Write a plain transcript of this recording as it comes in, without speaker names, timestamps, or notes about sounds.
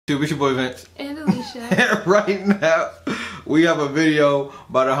It's your boy Vince. And Alicia. Right now, we have a video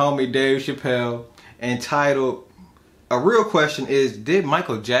by the homie Dave Chappelle entitled, "A Real Question Is, Did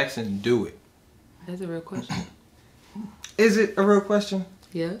Michael Jackson Do It?" That's a real question. Is it a real question?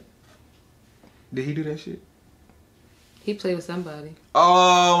 Yeah. Did he do that shit? He played with somebody.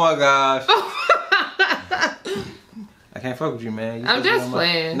 Oh my gosh. I can't fuck with you, man. I'm just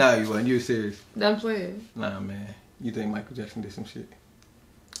playing. No, you wasn't. You were serious. I'm playing. Nah, man. You think Michael Jackson did some shit?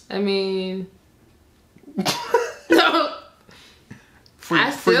 I mean... Free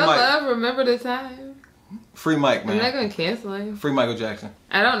I still Mike. love Remember the Time. Free Mike, man. I'm not going to cancel him. Free Michael Jackson.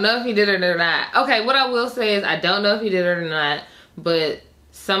 I don't know if he did it or not. Okay, what I will say is I don't know if he did it or not, but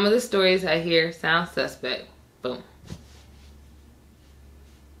some of the stories I hear sound suspect. Boom.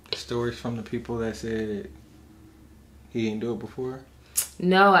 Stories from the people that said he didn't do it before?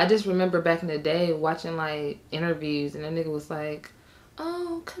 No, I just remember back in the day watching like interviews and that nigga was like,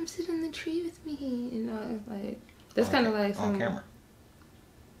 "Oh, come sit on the tree with me." You know, it's like that's kind of like on camera.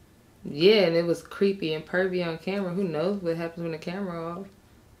 Yeah, and it was creepy and pervy on camera. Who knows what happens when the camera off?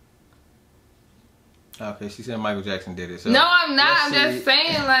 Okay, she said Michael Jackson did it. So no, I'm not. I'm just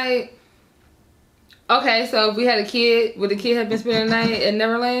saying, like, okay, so if we had a kid, would the kid have been spending the night at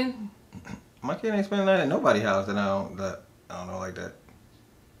Neverland? My kid ain't spending the night at nobody's house, and I don't know like that.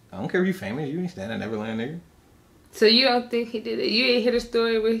 I don't care if you famous. You ain't staying at Neverland, nigga. So you don't think he did it? You ain't hear the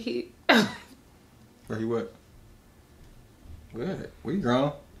story where he... Where he what? Good. We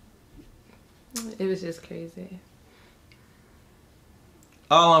grown. It was just crazy.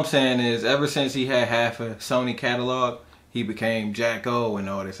 All I'm saying is, ever since he had half a Sony catalog, he became Jack O and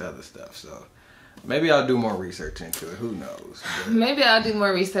all this other stuff. So maybe I'll do more research into it. Who knows? But maybe I'll do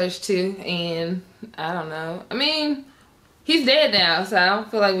more research too. And I don't know. I mean, he's dead now, so I don't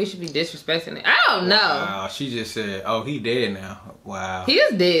feel like we should be disrespecting it. I don't know. Wow, she just said, "Oh, he dead now." Wow. He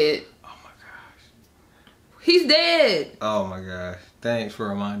is dead. Oh my gosh. He's dead. Oh my gosh. Thanks for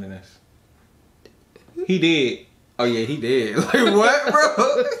reminding us. He did. Oh yeah, he did. Like what, bro?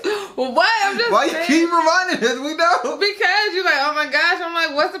 What? I'm just Why saying. you keep reminding us? We know. Because you're like, oh my gosh. I'm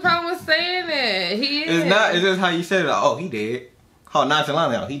like, what's the problem with saying that? He is. It's not. It's just how you said it. Oh, he dead. Oh,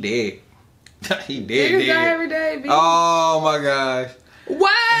 nonchalantly. Oh, he dead. He dead. Niggas die every day, B. Oh my gosh.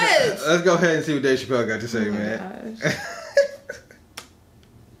 What? Let's go ahead and see what Dave Chappelle got to say, Oh my man. gosh.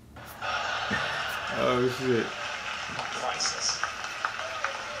 Oh shit. Crisis.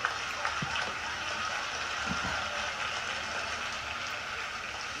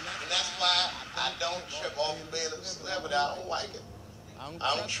 And that's why I don't trip off the bed of a celebrity. I don't like it. I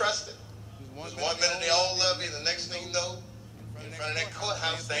don't trust it. Just 1 minute they all love you, the next thing you know, in front of that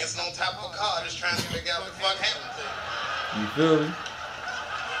courthouse dancing on top of a car just trying to figure out what the fuck happened to you. You feel me?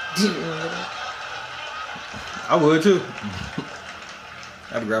 Do you remember that? I would too.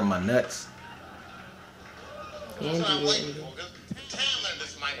 I'd grab my nuts. That's what I'm waiting for. The timing of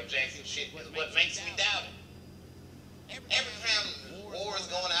this Michael Jackson shit is what makes me doubt it. Every time war is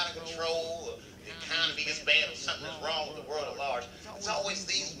going out of control, or the economy is bad, or something is wrong with the world at large, it's always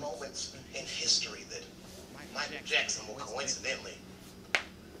these moments in history that Michael Jackson will coincidentally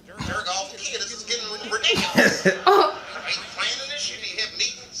jerk off the kid. This is getting ridiculous. Are you planning this shit? Do you have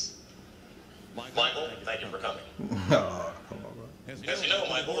meetings? Michael, thank you for coming. Oh, come on, bro. As you know,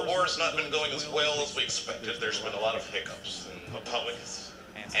 Michael, the war has not been going as well as we expected. There's been a lot of hiccups, and the public is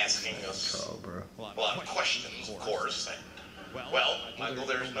asking us a lot of questions, of course. And, well, Michael,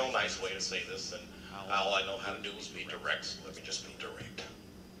 there's no nice way to say this, and all I know how to do is be direct, so let me just be direct.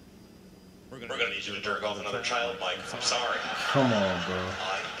 We're gonna need you to jerk off another child, Mike. I'm sorry. Come on, bro.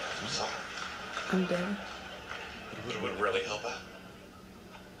 I'm sorry. I'm dead. It would really help out.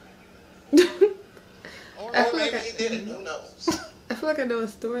 Or I feel maybe like he did it, who knows? I feel like I know a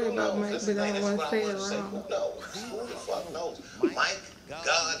story about Mike, but I don't want to say it wrong. Who knows? Who the fuck knows? Mike,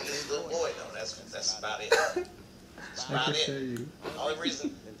 God, and this little boy, no, that's about it. That's about it. The only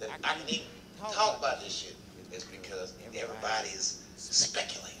reason that I can even talk about this shit is because everybody's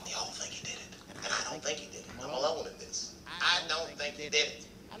speculating. They all think he did it. And I don't think he did it. I'm alone in this. I don't think he did it.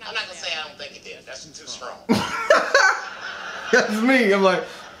 I'm not going to say I don't think he did it. That's too strong. That's me. I'm like.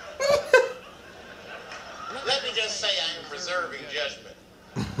 Let me just say I am preserving judgment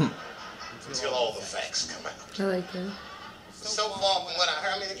until all the facts come out. I like that. So far from what I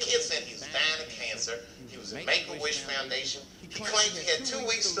heard, I mean, the kid said he was dying of cancer. He was in Make-A-Wish Foundation. He claimed he had 2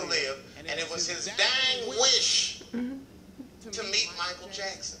 weeks to live, and it was his dying wish to meet Michael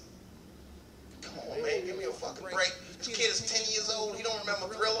Jackson. Come on, man, give me a fucking break. This kid is 10 years old. He don't remember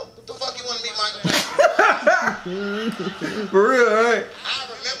Thriller. What the fuck you want to meet Michael Jackson? For real, right? I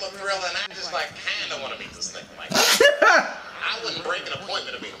remember Thriller, and I just like kind of want to meet this nigga, Michael. I wouldn't break an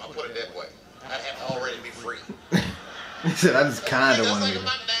appointment to meet him. He said, I just kind of want to meet meet him.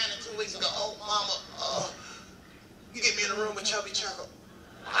 I dined 2 weeks ago. Oh, mama, you get me in the room with Chubby Chuckle.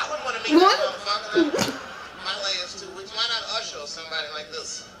 I wouldn't want to meet that motherfucker. My last 2 weeks. Why not Usher or somebody like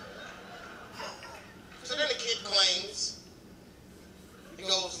this? So then the kid claims he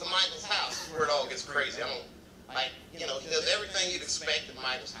goes to Michael's house where it all gets crazy. I don't, like, you know, he does everything you'd expect at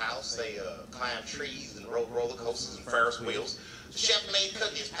Michael's house. They climb trees and rode roller coasters and Ferris wheels. The chef made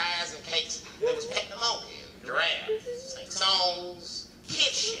cookies, pies, and cakes. There was pet pneumonia and giraffes, sang songs,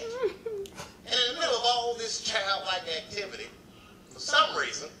 kid shit. And in the middle of all this childlike activity, for some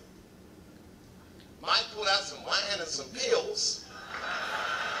reason, Mike pulled out some wine and some pills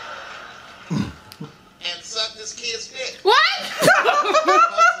and sucked this kid's dick. What?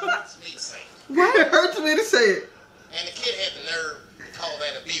 What? It hurts me to say it. And the kid had the nerve to call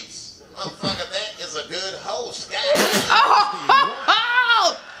that abuse. Motherfucker, that is a good host, guy.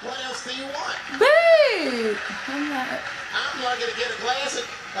 Oh! What else do you want? Babe! I'm lucky to get a glass of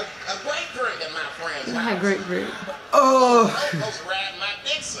a grape drink in my friend's house. Not grape. Oh. I'm supposed to ride my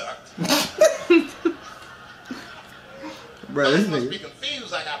dick sucked. Bro, this You must nigga. be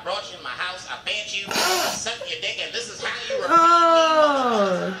confused, like I brought you in my house, I fed you, I sucked your dick, and this is how you repeat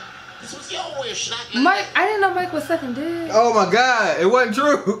Oh! me. This was your wish, not mine. Mike, I didn't know Mike was sucking dick. Oh my God, it wasn't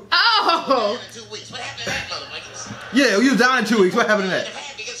true. Oh! In 2 weeks. What happened to that motherfucker? Yeah, you was down in 2 weeks. What happened to that?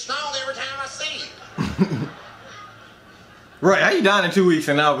 You get stronger every time I see you. Right, how you down in 2 weeks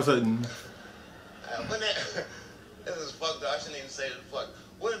and all of a sudden? When that, this is fucked up. I shouldn't even say this. Fuck.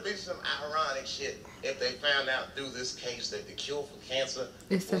 Wouldn't it be some ironic shit if they found out through this case that the cure for cancer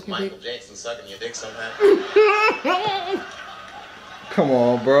was Michael Jackson sucking your dick sometime? Come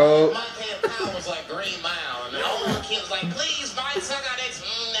on, bro. Mike had powers like Green Mile, and all the kids like, please, Mike, suck our dicks.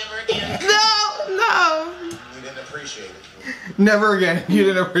 Never again. No! You didn't appreciate it. Never again. You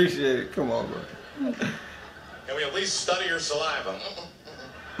didn't appreciate it. Come on, bro. Can we at least study your saliva?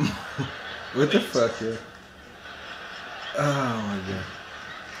 What the fuck, yeah? Oh my God.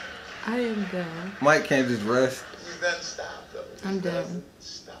 I am done. Mike can't just rest. He doesn't stop, though. I'm He done. doesn't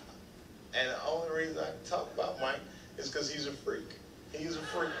stop. And the only reason I can talk about Mike is because he's a freak. He's a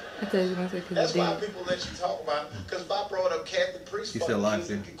freak. I thought you were going to say because That's he why did. people let you talk about it. Because if I brought up Catholic priest, He's still alive,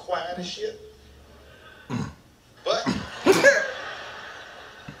 you too. get quiet as shit. But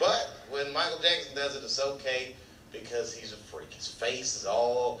when Michael Jackson does it, it's okay because he's a freak. His face is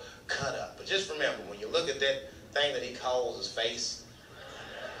all cut up. But just remember, when you look at that thing that he calls his face,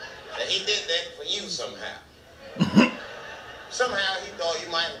 that he did that for you somehow. Somehow he thought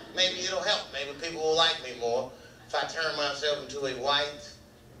you might, maybe it'll help. Maybe people will like me more if I turn myself into a white,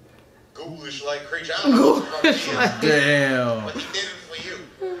 ghoulish-like creature. I don't know what the fuck it is. Damn. But he did it for you.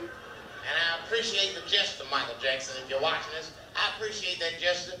 And I appreciate the gesture, Michael Jackson. If you're watching this, I appreciate that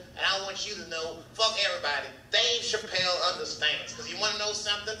gesture. And I want you to know, fuck everybody, Dave Chappelle understands. Because you want to know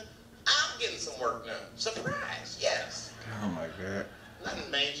something? I'm getting some work done. Surprise, yes. Oh my God.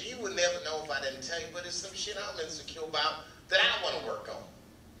 Nothing major. You would never know if I didn't tell you, but it's some shit I'm insecure about that I want to work on.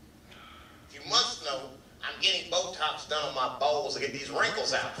 You must know I'm getting Botox done on my balls to get these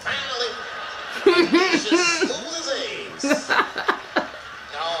wrinkles out. Finally, it's just smooth as eggs.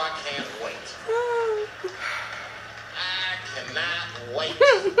 No, I can't wait. I cannot wait.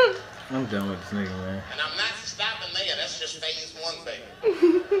 I'm done with this nigga, man. And I'm not stopping there. That's just phase one, baby.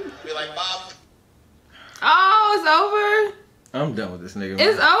 Be like, Bob. Oh, it's over? I'm done with this nigga, man.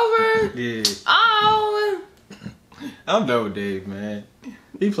 It's over? Yeah. Oh. I'm done with Dave, man.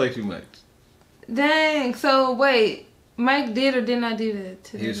 He played too much. Dang. So, wait. Mike did or did not do that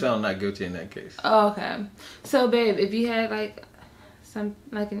to He was found not guilty in that case. Oh, okay. So, babe, if you had, like,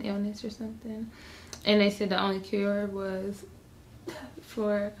 like an illness or something, and they said the only cure was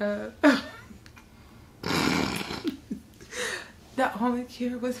for, the only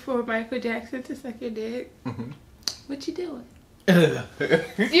cure was for Michael Jackson to suck your dick, what you doing? You dying?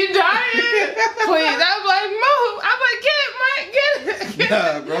 Please. I'm like, move. I'm like, get it, Mike. Get it.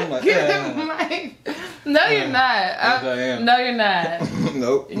 Nah, bro, I'm like, Get it, Mike. No, you're not. Yes, I am. No, you're not.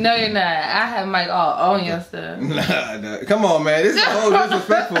 Nope. No, you're not. I have Mike all on your stuff. Nah. Come on, man. This is a whole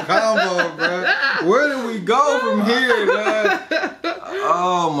disrespectful combo, bro. Where do we go from here, man?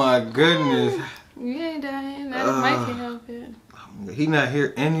 Oh, my goodness. You ain't dying. Mike can help it. He not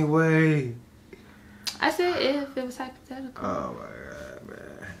here anyway. I said if it was hypothetical. Oh, my God,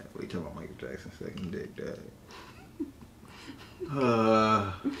 man. We talking about Michael Jackson sucking dick, Dad.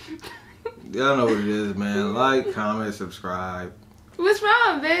 Y'all know what it is, man. Like, comment, subscribe. What's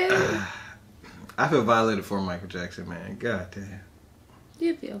wrong, babe? I feel violated for Michael Jackson, man. God damn.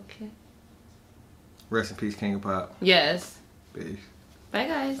 You'll be okay. Rest in peace, King of Pop. Yes. Peace. Bye,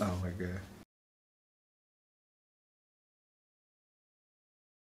 guys. Oh, my God.